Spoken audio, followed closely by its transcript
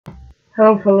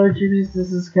Hello fellow GPs,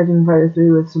 this is Catching Fire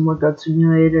 3 with some Workout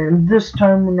Simulator, and this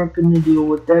time we're not going to deal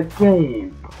with that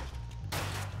game.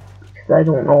 Because I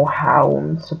don't know how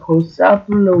I'm supposed to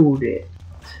upload it.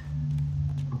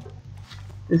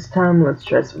 This time let's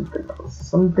try something else.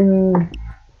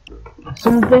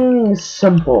 Something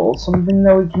simple, something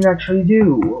that we can actually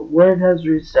do. Where it has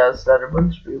recessed that a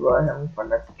bunch of people are having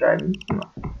fun at the driving.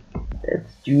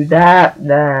 Let's do that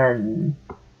then.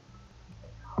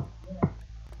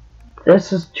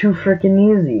 This is too freaking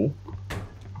easy.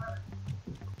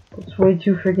 It's way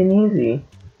too freaking easy.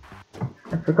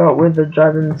 I forgot where the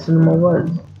drive-in cinema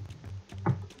was.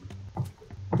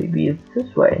 Maybe it's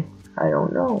this way. I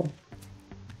don't know.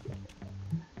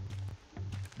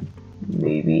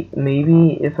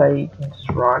 Maybe if I can just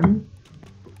run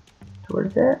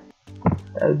towards it,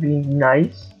 that would be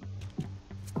nice.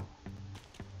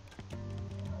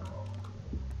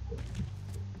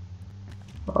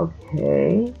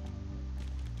 Okay.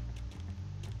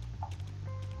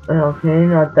 Okay,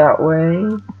 not that way.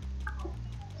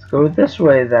 Let's go this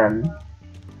way then.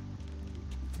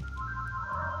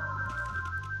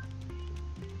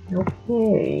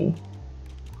 Okay.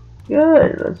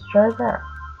 Good, let's try that.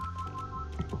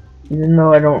 Even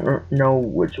though I don't know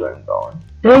which way I'm going.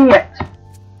 Dang it!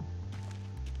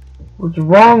 What's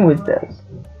wrong with this?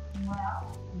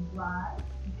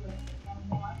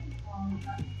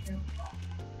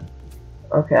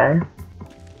 Okay.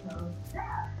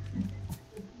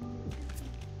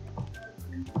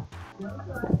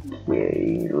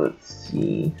 Okay, let's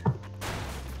see.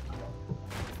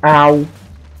 Ow.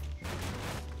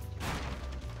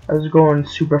 I was going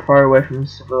super far away from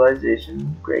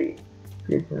civilization. Great.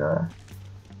 Great to know that.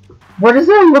 Why does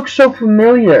that look so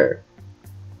familiar?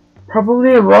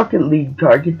 Probably a Rocket League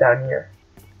car. Get down here.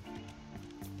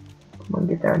 Come on,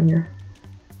 get down here.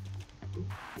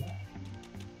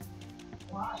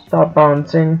 Stop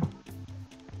bouncing.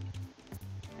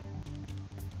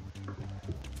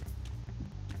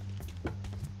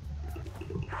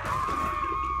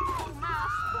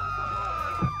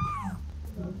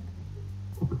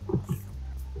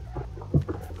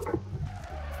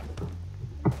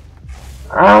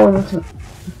 Ow, this is...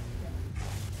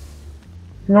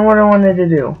 You know what I wanted to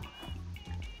do?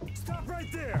 Stop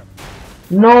right there.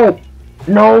 No!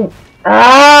 No!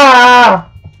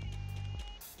 Ah!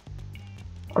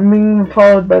 I'm being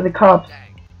followed by the cops.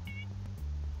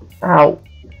 Ow.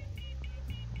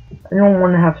 I don't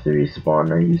want to have to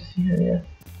respawn, are you serious?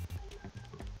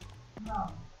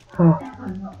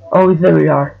 Oh, there we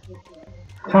are.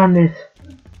 Found it.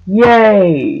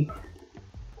 Yay!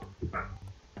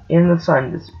 And the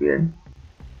sign disappeared.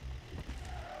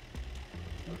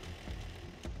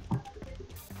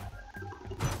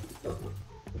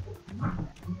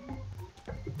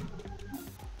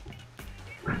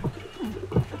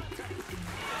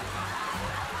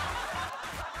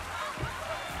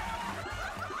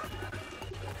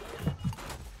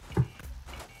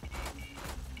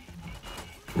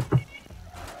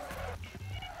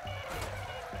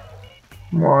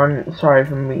 Come on, sorry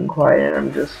if I'm being quiet,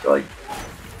 I'm just like...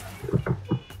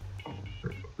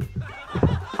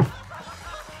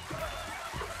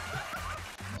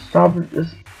 Stop it,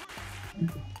 just...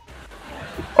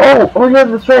 Oh yeah,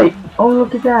 that's right! Oh,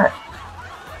 look at that!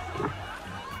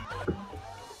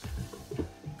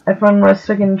 I found my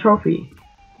second trophy.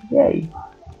 Yay.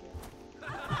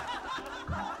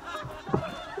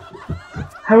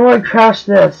 How do I crash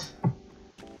this?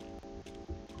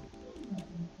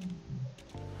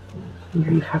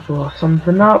 Maybe if I blow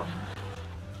something up.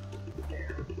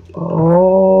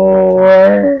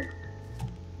 Or...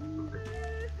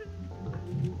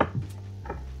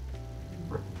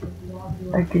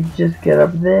 I could just get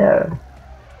up there.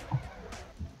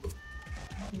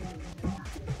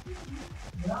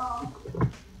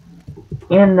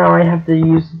 And now I have to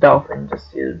use the dolphin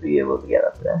just to be able to get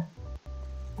up there.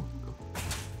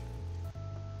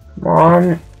 Come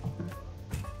on.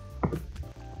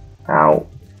 Ow.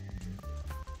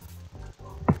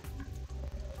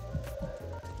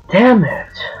 Damn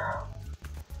it.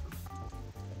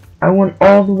 I went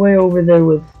all the way over there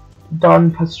with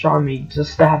Don Pastrami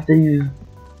just to have to use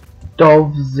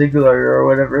Dolph Ziggler or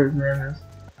whatever his name is.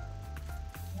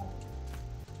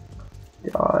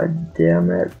 God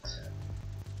damn it.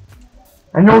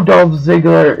 I know Dolph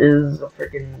Ziggler is a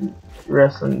freaking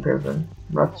wrestling person.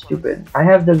 I'm not stupid. I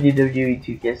have WWE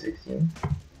 2K16.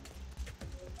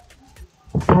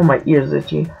 Oh, my ear's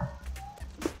itchy.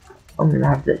 I'm gonna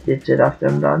have to itch it after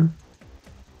I'm done.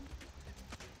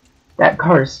 That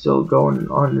car is still going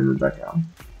on in the background.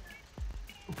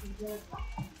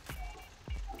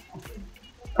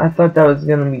 I thought that was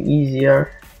gonna be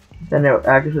easier. than it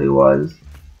actually was.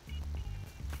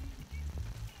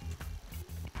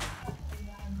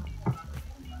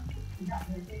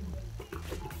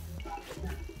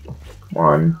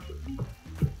 One.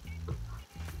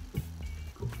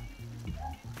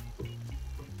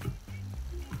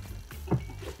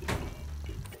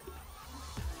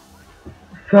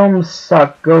 Films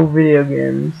suck. Go video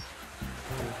games.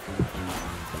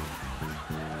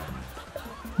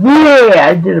 Yeah,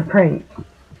 I did a prank.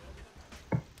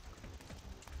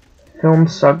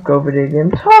 Films suck. Go video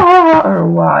games. Ha! I don't know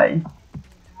why.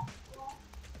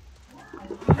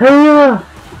 Hey!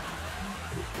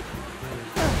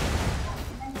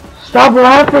 Stop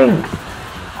laughing!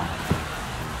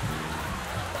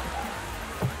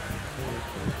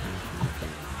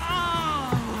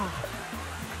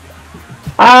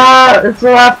 Ah, it's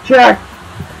a laugh track.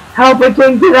 Help! I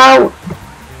can't get out.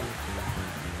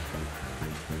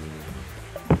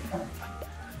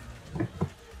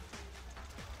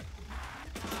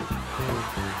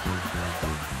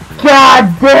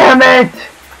 God damn it!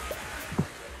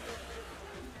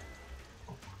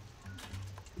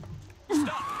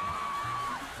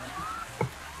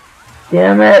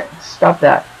 Damn it! Stop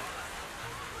that.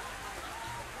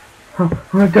 Oh,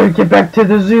 I gotta get back to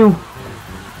the zoo.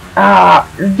 Ah,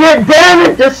 damn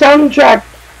it! The soundtrack.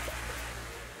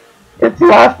 It's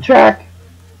laugh track.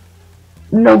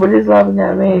 Nobody's laughing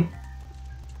at me.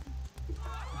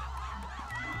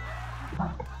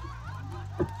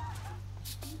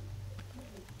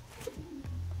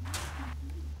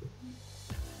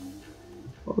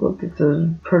 Oh, look, it's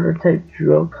a prototype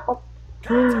drill cup.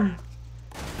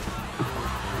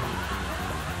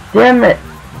 Damn it!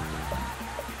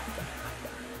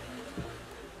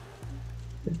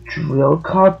 The drill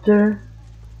copter?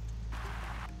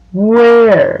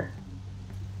 Where?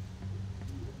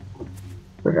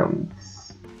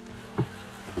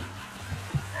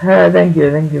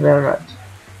 Thank you very much.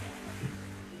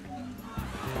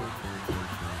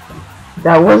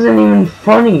 That wasn't even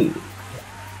funny.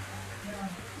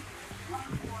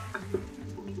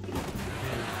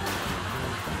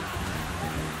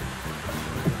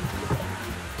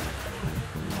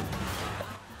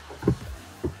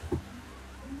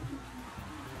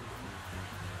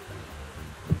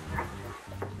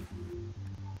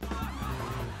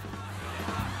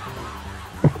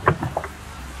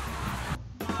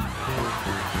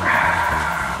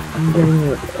 I'm getting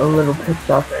a little pissed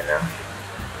off right now.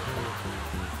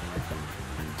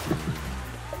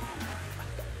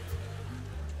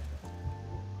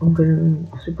 I'm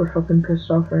getting super fucking pissed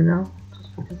off right now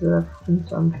just because of that fucking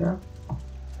soundtrack.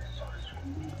 So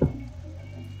stupid.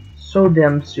 So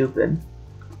damn stupid.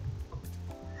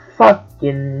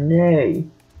 Fucking nay.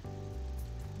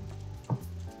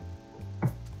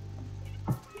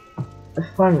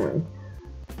 Finally.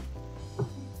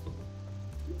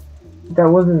 That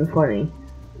wasn't funny.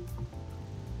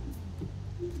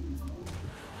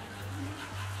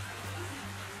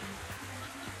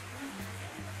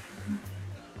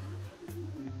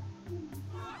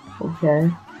 Okay.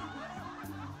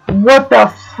 What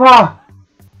the fuck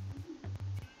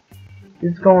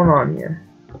is going on here?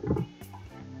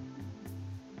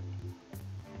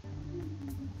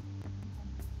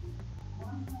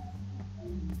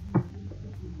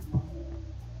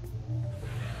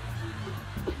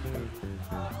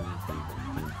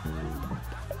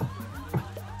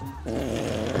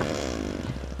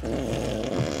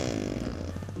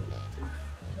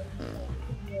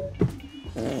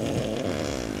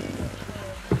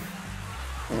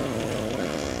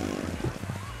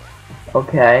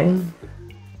 Okay.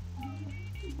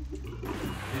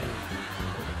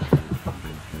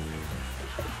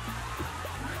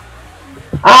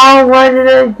 Oh, why did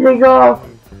I take off?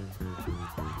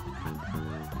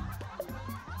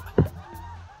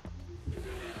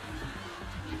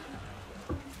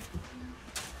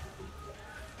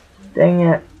 Dang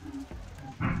it.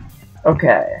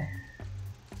 Okay.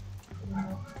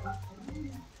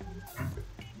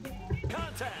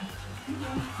 Contact.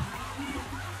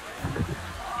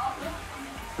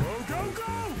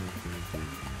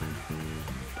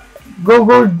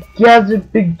 Go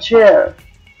gadget big chair.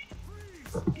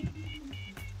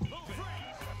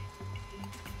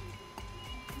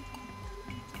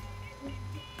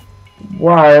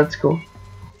 Wow, that's cool.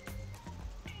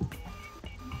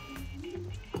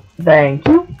 Thank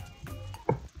you.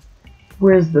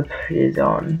 Where's the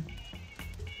prison?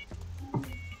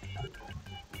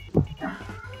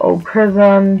 Oh,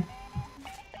 prison.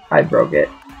 I broke it.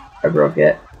 I broke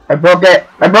it. I broke it.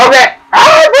 I broke it.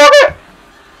 Ah, I broke it.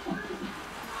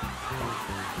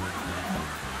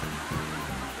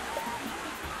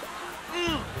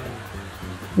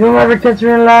 You'll never catch me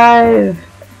alive!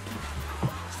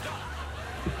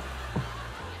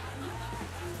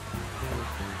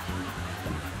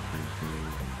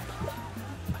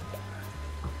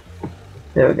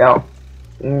 There we go.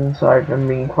 Sorry if I'm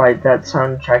being quiet, that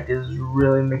soundtrack is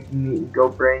really making me go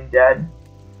brain dead.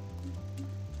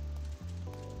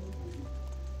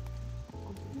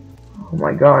 Oh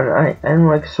my god, I'm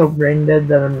like so brain dead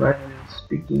that I'm not even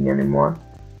speaking anymore.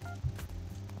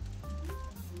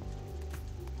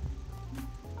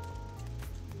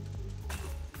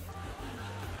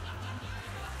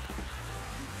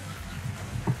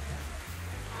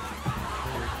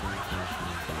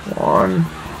 Come on.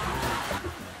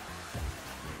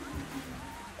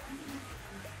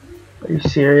 Are you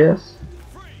serious?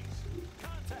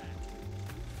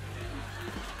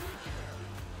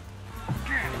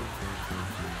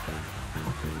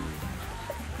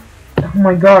 Oh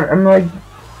my god, I'm like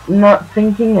not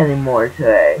thinking anymore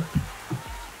today.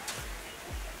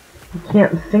 I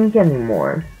can't think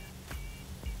anymore.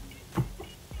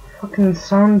 Fucking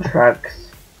soundtracks.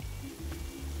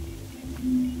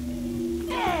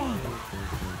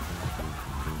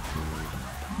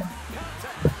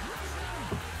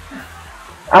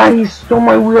 Ah, he stole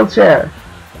my wheelchair.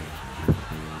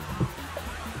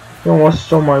 He almost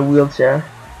stole my wheelchair.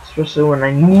 Especially when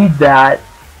I need that.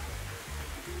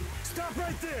 Stop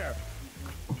right there.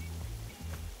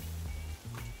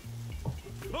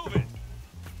 Move it.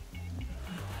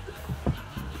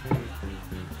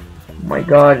 Oh my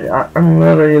god, I'm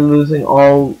literally losing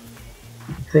all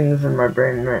things in my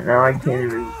brain right now. I can't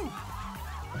even.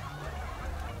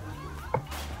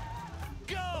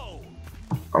 Go.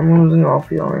 I'm losing all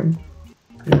feeling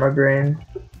in my brain.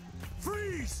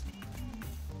 Freeze.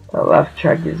 That left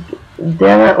track is.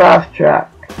 Damn it, left track.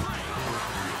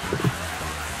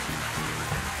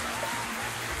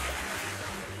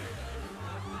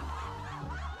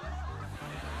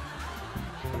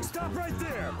 Stop right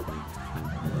there.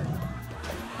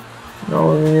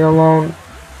 No, leave me alone.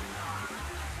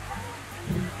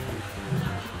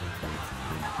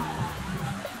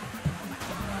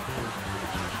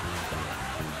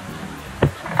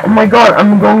 Oh my god,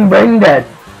 I'm going brain dead.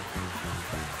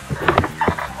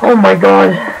 Oh my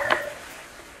god.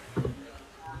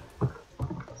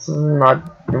 This is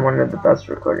not one of the best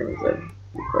recordings I've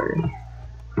recorded.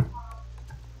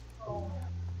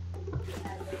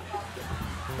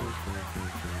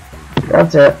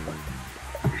 That's it.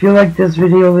 If you like this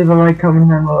video, leave a like, comment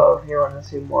down below if you want to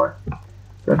see more.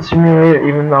 Got Simulator,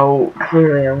 even though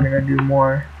clearly I'm gonna do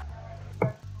more.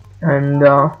 And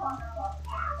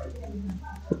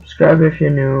subscribe if you're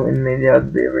new, and may the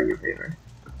odds be ever in your favor.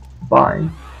 Bye.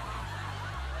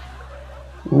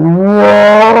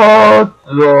 What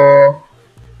the?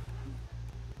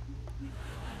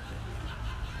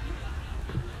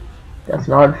 That's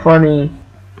not funny.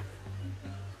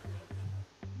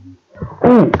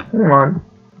 Oh, hold on.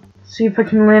 See if I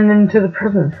can land into the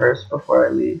prison first before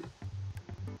I leave.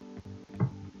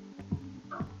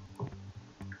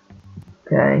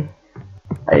 Okay.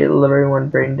 I literally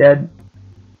went brain dead.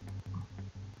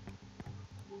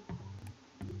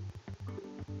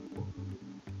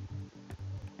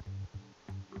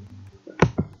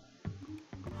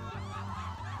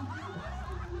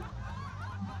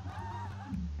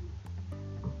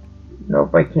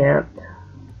 Nope, I can't.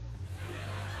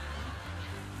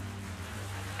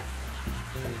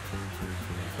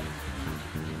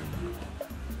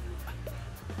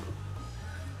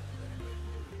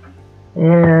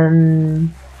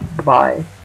 And bye.